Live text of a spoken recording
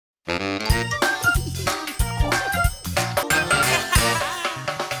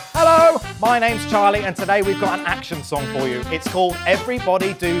My name's Charlie and today we've got an action song for you. It's called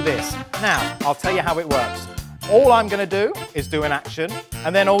Everybody Do This. Now, I'll tell you how it works. All I'm going to do is do an action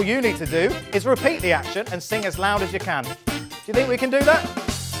and then all you need to do is repeat the action and sing as loud as you can. Do you think we can do that?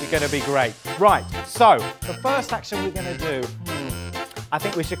 You're going to be great. Right, so the first action we're going to do, I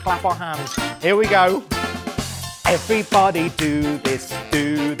think we should clap our hands. Here we go. Everybody do this,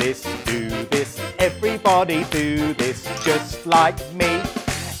 do this, do this. Everybody do this just like me.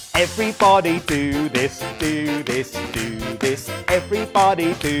 Everybody do this, do this, do this.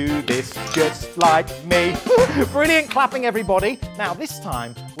 Everybody do this just like me. Brilliant clapping, everybody. Now this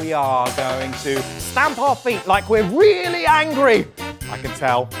time we are going to stamp our feet like we're really angry. I can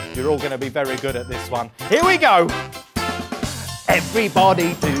tell you're all going to be very good at this one. Here we go.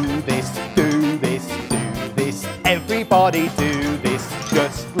 Everybody do this, do this, do this. Everybody do this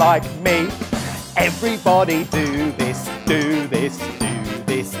just like me. Everybody do this, do this, do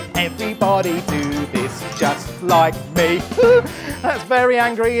this. Everybody do this just like me. That's very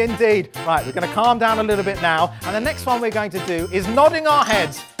angry indeed. Right, we're going to calm down a little bit now. And the next one we're going to do is nodding our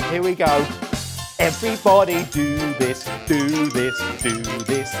heads. Here we go. Everybody do this, do this, do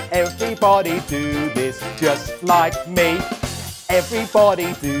this. Everybody do this just like me.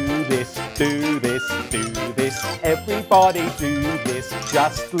 Everybody do this, do this, do this. Everybody do this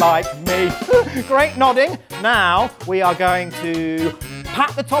just like me. Great nodding. Now we are going to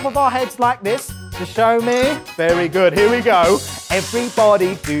pat the top of our heads like this to show me. Very good. Here we go.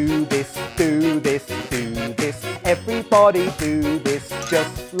 Everybody do this, do this, do this. Everybody do this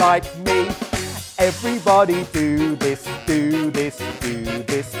just like me. Everybody do this, do this, do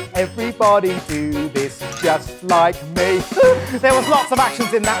this. Everybody do this just like me. There was lots of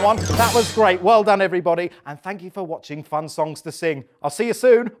actions in that one. That was great. Well done, everybody. And thank you for watching Fun Songs to Sing. I'll see you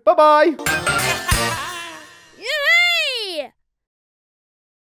soon. Bye-bye.